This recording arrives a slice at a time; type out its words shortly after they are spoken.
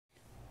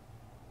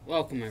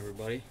Welcome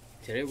everybody.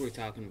 Today we're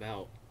talking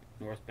about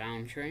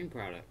northbound train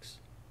products.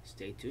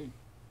 Stay tuned.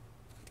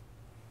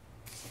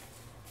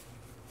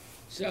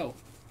 So,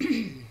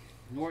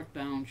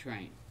 northbound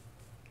train.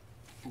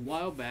 A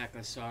while back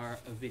I saw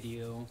a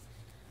video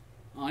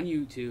on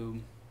YouTube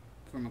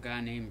from a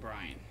guy named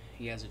Brian.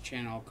 He has a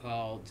channel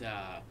called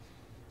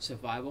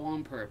Survival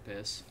on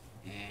Purpose,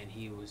 and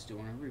he was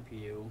doing a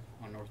review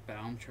on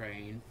northbound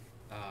train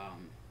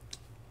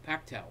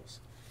pack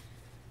towels.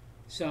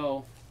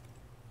 So,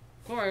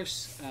 of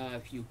course,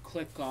 if you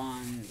click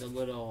on the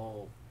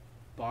little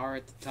bar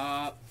at the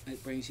top,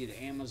 it brings you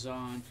to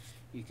Amazon.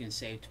 You can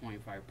save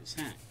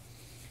 25%.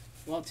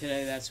 Well,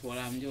 today that's what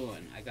I'm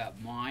doing. I got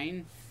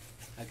mine.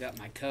 I got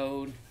my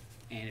code.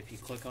 And if you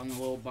click on the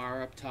little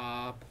bar up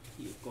top,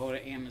 you go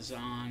to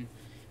Amazon.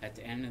 At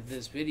the end of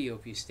this video,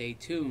 if you stay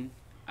tuned,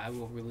 I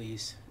will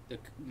release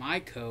my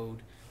code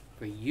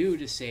for you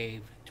to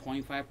save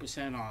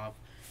 25% off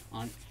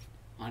on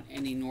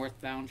any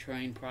northbound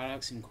train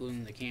products,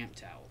 including the camp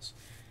towels.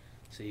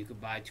 So you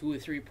could buy 2 or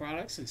 3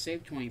 products and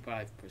save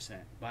 25%.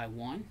 Buy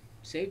one,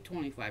 save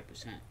 25%.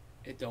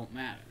 It don't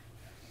matter.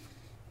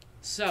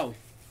 So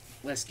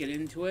let's get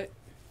into it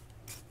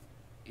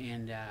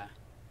and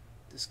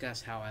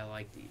discuss how I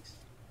like these.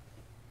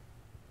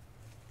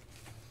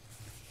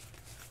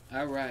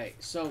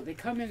 Alright, so they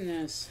come in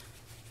this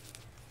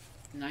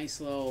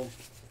nice little,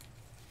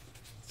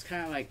 it's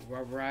kind of like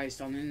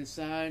rubberized on the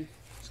inside.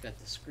 It's got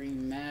the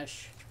screen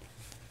mesh,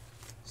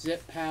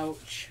 zip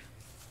pouch,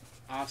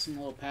 awesome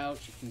little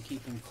pouch. You can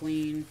keep them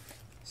clean,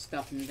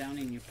 stuff them down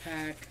in your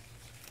pack,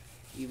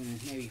 even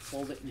maybe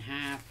fold it in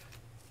half.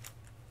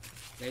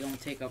 They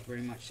don't take up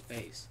very much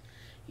space.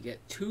 You get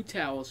 2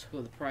 towels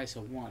for the price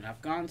of 1.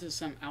 I've gone to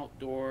some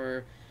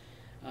outdoor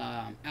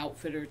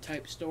outfitter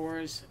type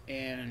stores,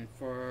 and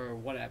for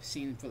what I've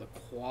seen for the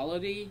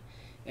quality,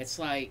 it's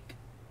like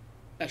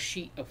a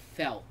sheet of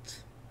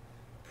felt,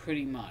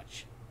 pretty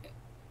much.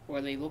 Or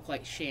they look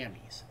like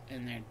chamois,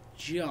 and they're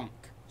junk,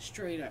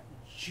 straight up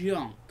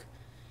junk.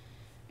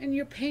 And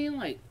you're paying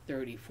like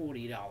 $30,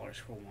 $40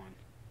 for one.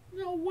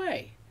 No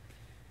way.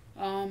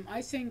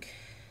 I think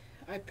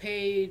I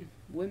paid,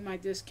 with my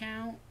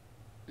discount,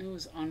 it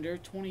was under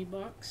 20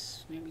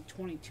 bucks, maybe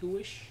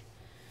 22-ish.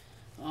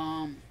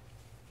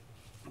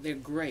 They're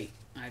great.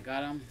 I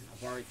got them.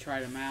 I've already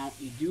tried them out.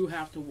 You do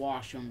have to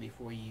wash them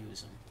before you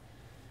use them.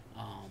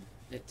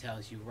 It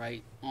tells you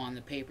right on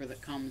the paper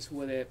that comes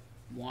with it,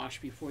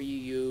 wash before you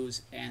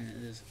use, and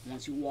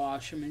once you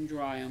wash them and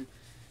dry them,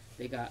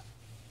 they got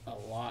a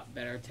lot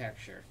better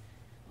texture.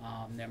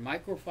 They're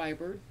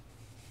microfiber,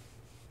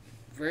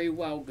 very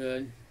well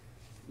good,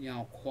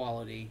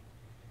 quality,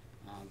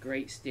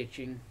 great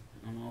stitching.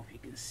 I don't know if you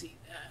can see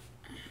that.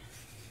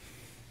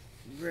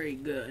 Very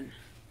good.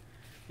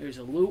 There's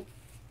a loop,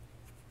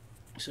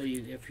 so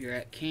if you're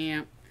at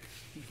camp,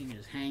 you can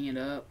just hang it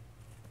up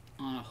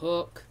on a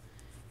hook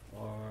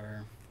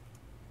or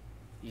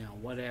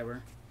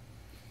whatever.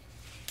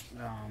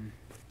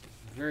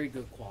 Very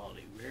good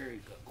quality, very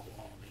good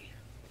quality.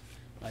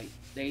 Like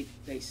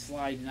they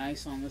slide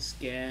nice on the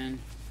skin.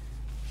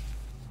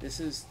 This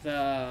is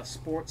the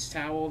sports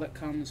towel that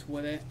comes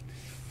with it.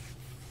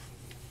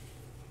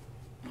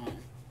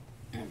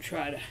 I'm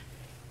trying to.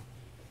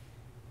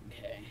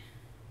 Okay.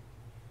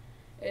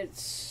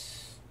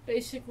 It's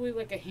basically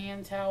like a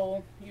hand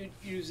towel. You'd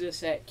use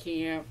this at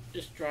camp,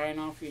 just drying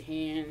off your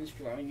hands,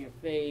 drying your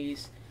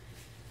face.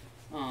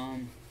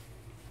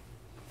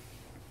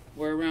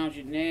 Wear around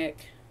your neck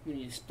when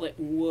you're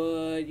splitting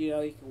wood.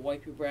 You can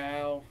wipe your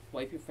brow,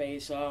 wipe your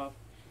face off,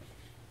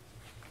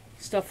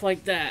 stuff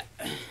like that.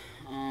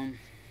 I'm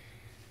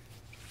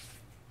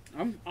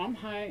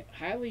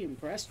highly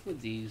impressed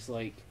with these.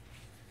 Like,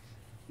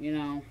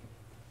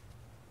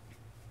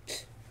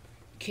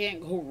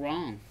 can't go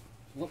wrong.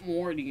 What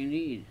more do you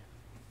need?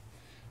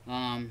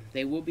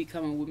 They will be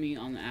coming with me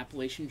on the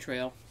Appalachian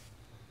Trail.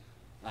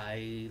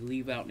 I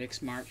leave out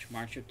next March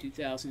of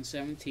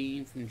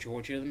 2017, from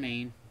Georgia to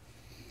Maine.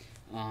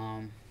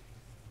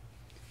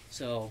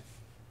 So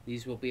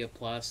these will be a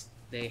plus.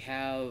 They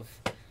have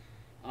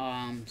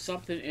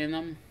something in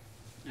them,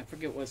 I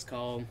forget what it's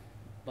called,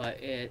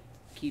 but it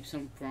keeps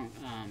them from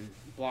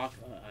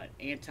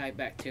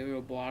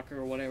antibacterial blocker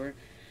or whatever,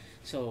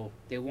 so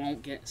they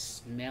won't get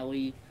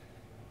smelly,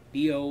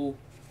 your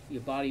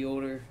body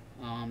odor.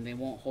 They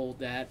won't hold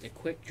that. They're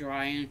quick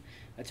drying.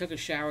 I took a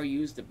shower,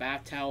 used the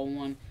bath towel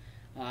one.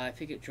 I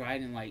think it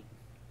dried in like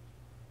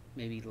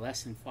maybe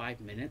less than 5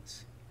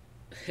 minutes.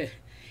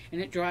 And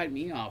it dried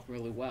me off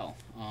really well.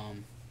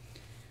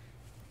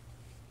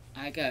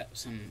 I got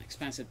some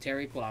expensive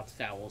terry cloth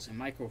towels and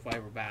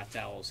microfiber bath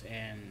towels,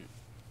 and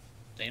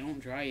they don't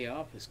dry you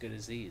off as good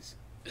as these.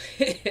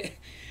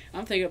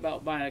 I'm thinking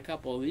about buying a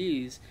couple of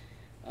these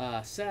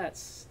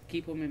sets,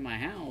 keep them in my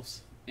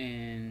house,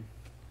 and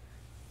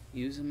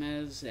use them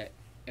as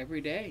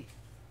every day.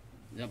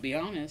 I'll be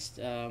honest.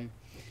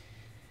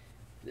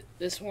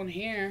 This one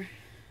here,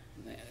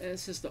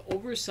 this is the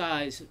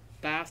oversized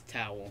bath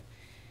towel.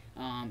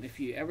 If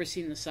you ever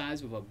seen the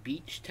size of a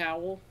beach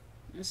towel,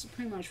 This is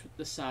pretty much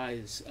the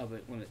size of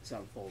it when it's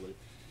unfolded.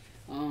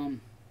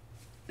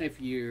 If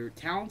you're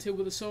talented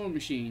with a sewing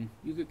machine,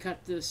 you could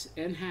cut this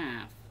in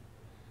half,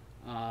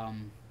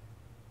 and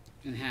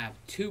have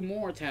two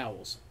more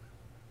towels,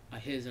 a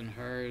his and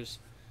hers,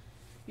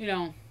 you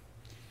know,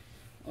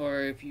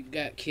 or if you've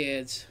got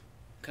kids,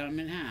 cut them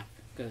in half,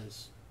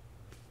 because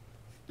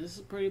this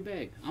is pretty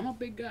big. I'm a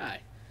big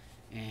guy,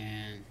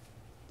 and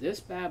this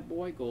bad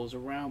boy goes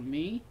around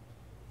me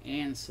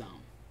and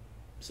some.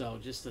 So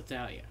just to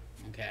tell you,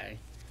 okay.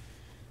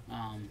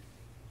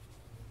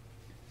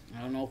 I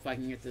don't know if I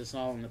can get this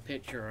all in the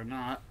picture or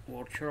not.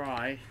 We'll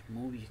try.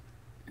 Move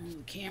the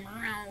camera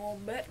around a little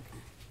bit.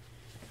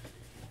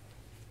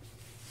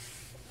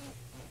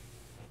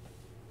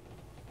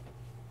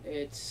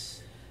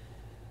 It's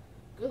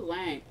good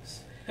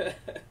lengths.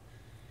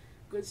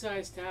 Good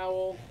sized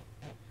towel.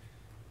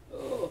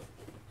 Oh,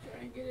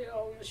 try and get it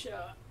all in the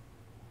shot.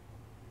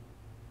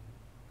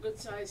 Good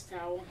sized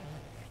towel.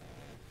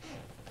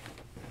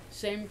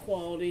 Same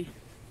quality.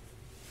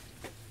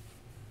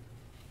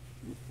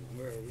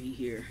 Where are we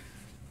here?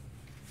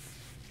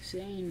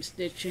 Same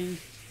stitching.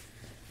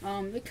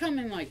 They come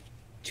in like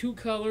two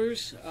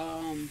colors.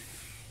 I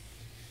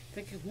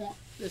think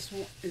this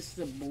one is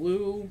the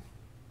blue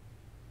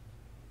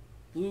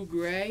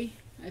gray,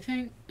 I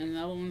think, and the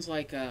other one's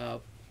like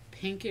a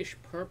pinkish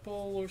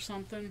purple or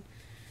something.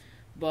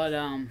 But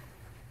I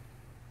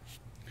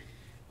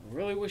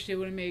really wish they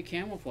would have made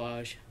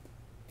camouflage.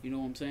 You know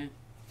what I'm saying?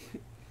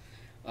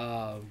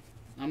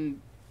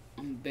 I'm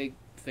a big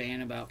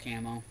fan about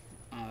camo.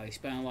 I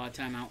spend a lot of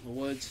time out in the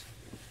woods,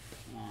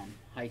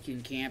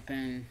 hiking,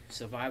 camping,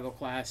 survival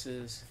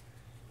classes.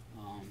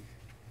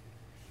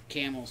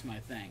 Camo's my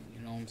thing, you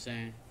know what I'm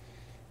saying?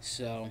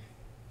 So,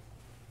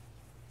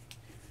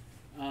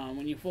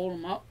 when you fold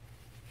them up,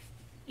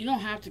 you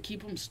don't have to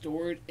keep them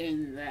stored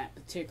in that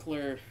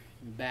particular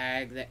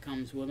bag that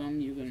comes with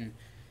them. You can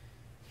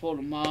fold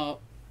them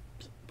up,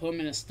 put them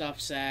in a stuff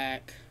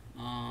sack,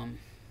 or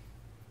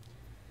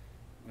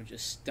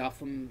just stuff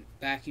them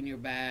back in your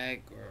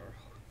bag, or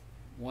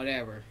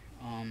whatever.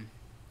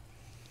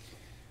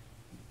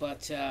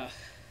 But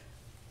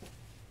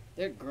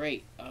they're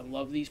great. I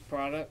love these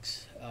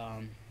products.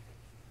 I'm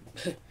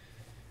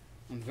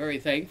very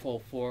thankful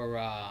for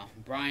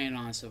Brian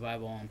on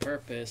Survival on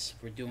Purpose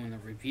for doing the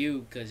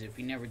review, because if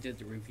he never did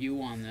the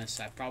review on this,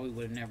 I probably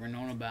would have never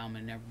known about him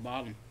and never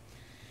bought them.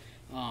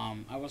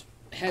 I was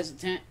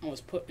hesitant. I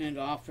was putting it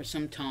off for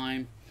some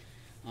time.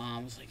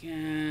 I was like,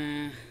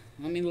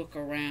 let me look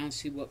around,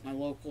 see what my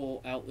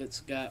local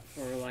outlets got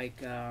for,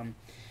 like,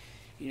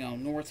 you know,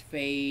 North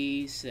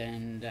Face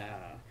and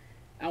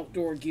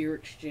Outdoor Gear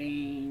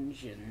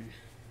Exchange and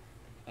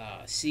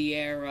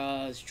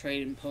Sierra's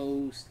Trading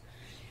Post.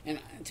 And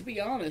to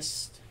be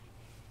honest,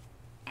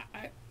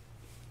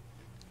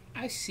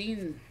 I've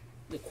seen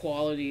the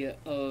quality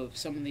of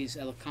some of these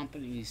other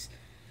companies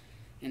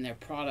and their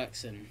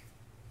products, and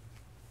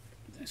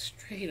they're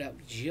straight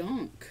up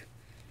junk.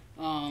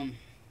 I've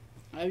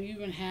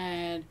even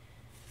had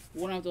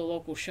one of the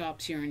local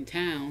shops here in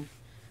town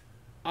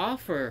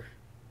offer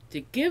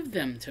to give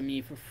them to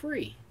me for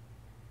free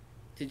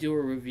to do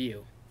a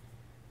review.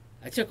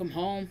 I took them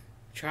home,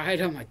 tried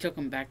them, I took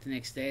them back the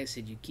next day. I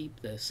said, you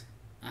keep this.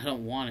 I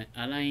don't want it.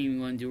 I'm not even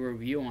going to do a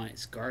review on it.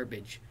 It's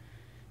garbage.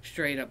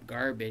 Straight up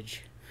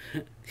garbage.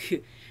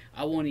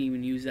 I won't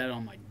even use that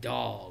on my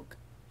dog.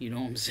 You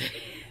know what I'm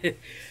saying?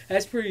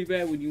 That's pretty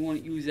bad when you want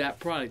to use that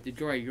product to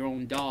dry your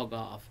own dog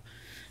off.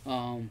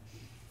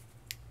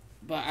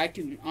 But I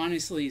can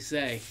honestly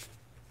say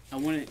I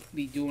wouldn't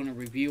be doing a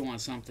review on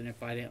something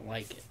if I didn't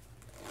like it.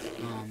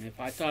 If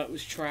I thought it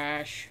was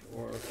trash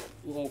or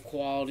low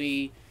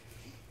quality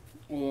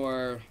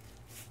or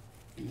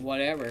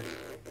whatever,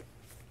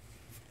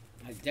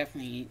 I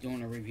definitely ain't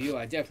doing a review.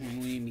 I definitely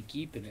wouldn't even be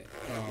keeping it.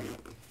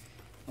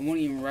 I wouldn't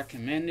even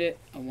recommend it.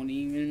 I wouldn't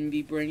even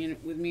be bringing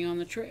it with me on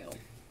the trail.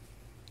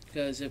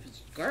 Because if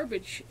it's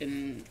garbage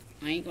and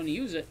I ain't going to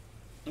use it,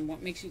 then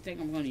what makes you think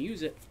I'm going to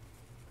use it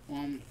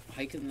while I'm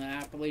hiking the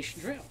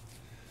Appalachian Trail?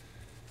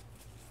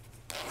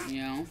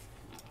 You know,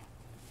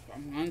 if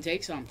I'm going to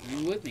take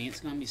something with me,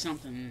 it's going to be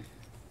something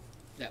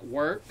that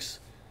works,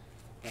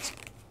 that's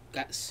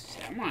got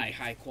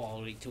semi-high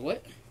quality to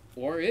it,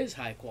 or is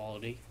high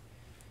quality,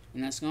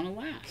 and that's going to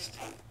last.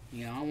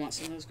 You know, I want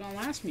something that's going to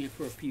last me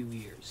for a few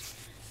years.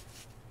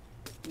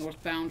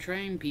 Northbound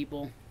Train,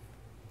 people.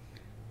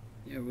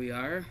 There we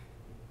are.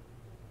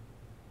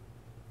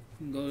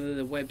 You can go to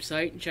the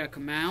website and check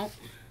them out.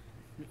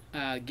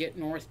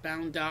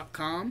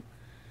 GetNorthbound.com.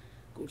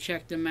 Go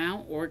check them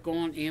out, or go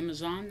on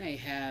Amazon. They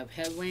have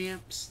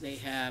headlamps. They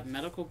have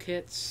medical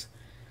kits.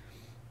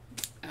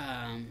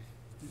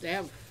 They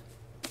have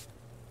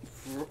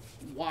a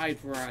wide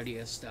variety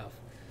of stuff.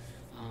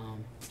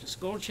 Just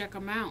go check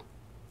them out.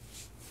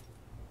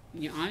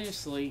 You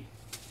honestly,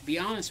 to be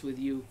honest with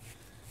you,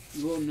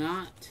 you will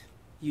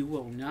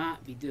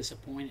not be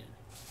disappointed.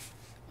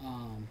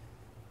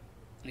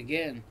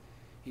 Again,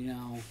 you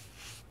know,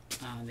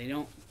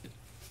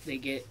 they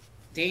get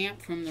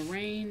damp from the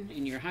rain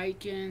and you're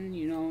hiking,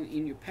 you know,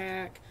 in your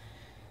pack.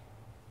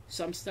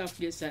 Some stuff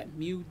gets that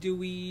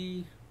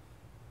mildewy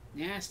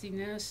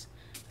nastiness.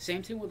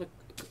 Same thing with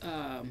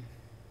a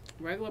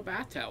regular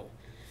bath towel.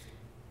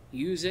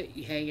 Use it,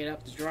 you hang it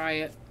up to dry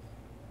it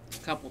a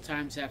couple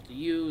times after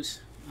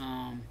use.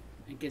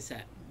 It gets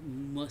that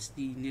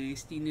musty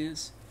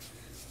nastiness.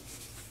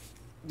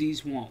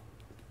 These won't.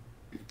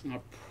 I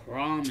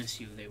promise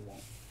you they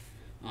won't.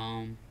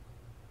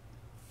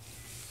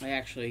 I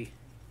actually,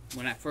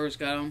 when I first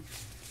got them,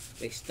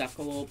 they stuck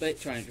a little bit,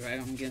 trying to dry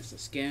them against the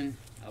skin.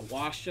 I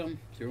washed them,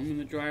 threw them in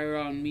the dryer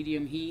on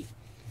medium heat.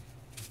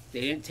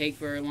 They didn't take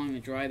very long to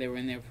dry. They were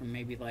in there for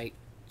maybe like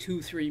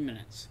 2-3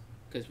 minutes.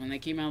 Because when they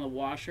came out of the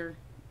washer,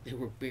 they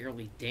were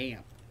barely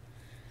damp.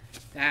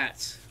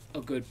 That's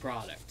a good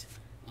product.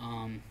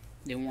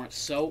 They weren't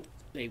soaked.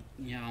 They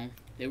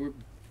were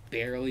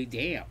barely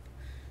damp.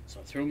 So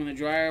I threw them in the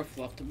dryer,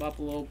 fluffed them up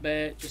a little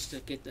bit just to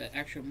get the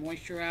extra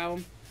moisture out of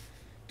them.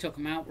 Took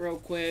them out real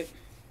quick,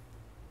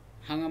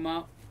 hung them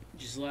up,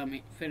 just let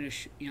me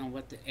finish,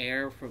 let the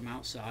air from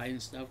outside and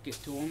stuff get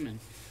to them, and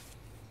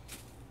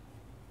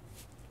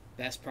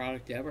best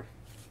product ever.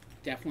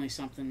 Definitely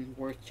something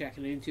worth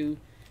checking into.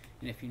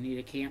 And if you need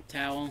a camp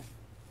towel,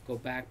 go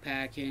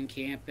backpacking,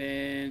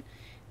 camping,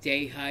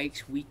 day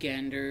hikes,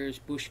 weekenders,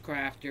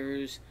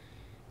 bushcrafters.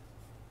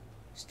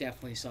 It's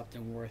definitely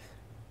something worth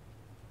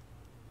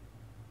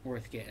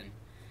getting.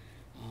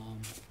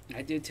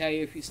 I did tell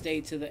you if you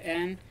stay to the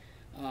end,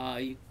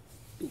 you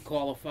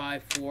qualify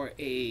for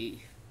a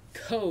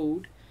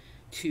code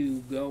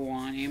to go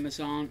on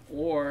Amazon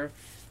or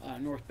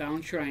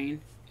Northbound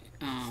Train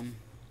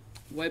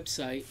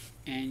website,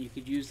 and you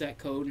could use that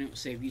code and it will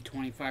save you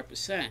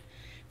 25%.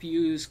 If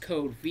you use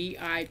code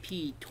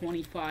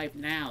VIP25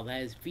 now,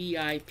 that is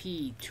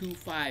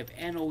VIP25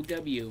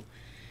 NOW,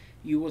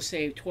 you will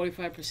save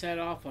 25%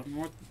 off on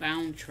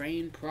Northbound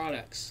Train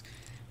products.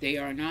 They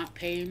are not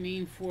paying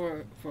me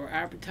for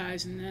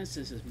advertising this.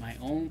 This is my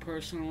own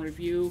personal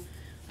review.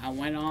 I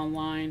went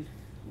online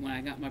when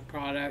I got my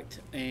product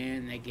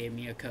and they gave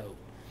me a code.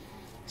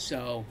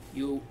 So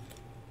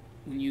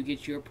when you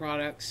get your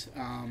products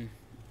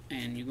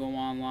and you go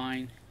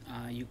online,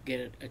 you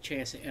get a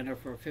chance to enter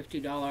for a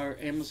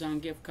 $50 Amazon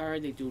gift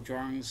card. They do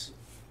drawings,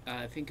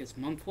 I think it's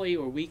monthly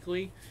or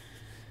weekly.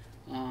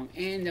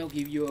 And they'll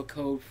give you a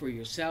code for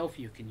yourself.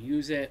 You can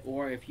use it,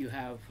 or if you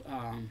have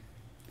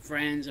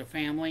friends or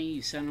family,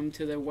 you send them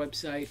to their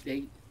website,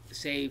 they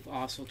save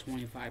also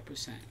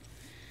 25%.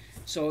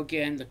 So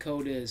again, the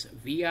code is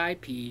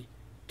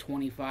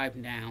VIP25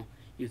 now.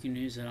 You can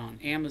use it on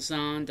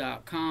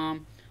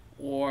Amazon.com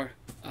or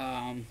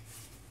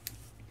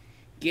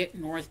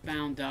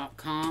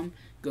GetNorthbound.com.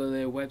 Go to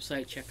their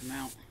website, check them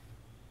out.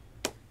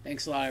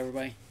 Thanks a lot,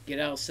 everybody. Get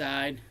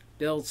outside,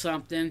 build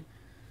something,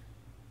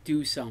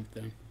 do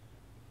something.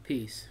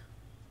 Peace.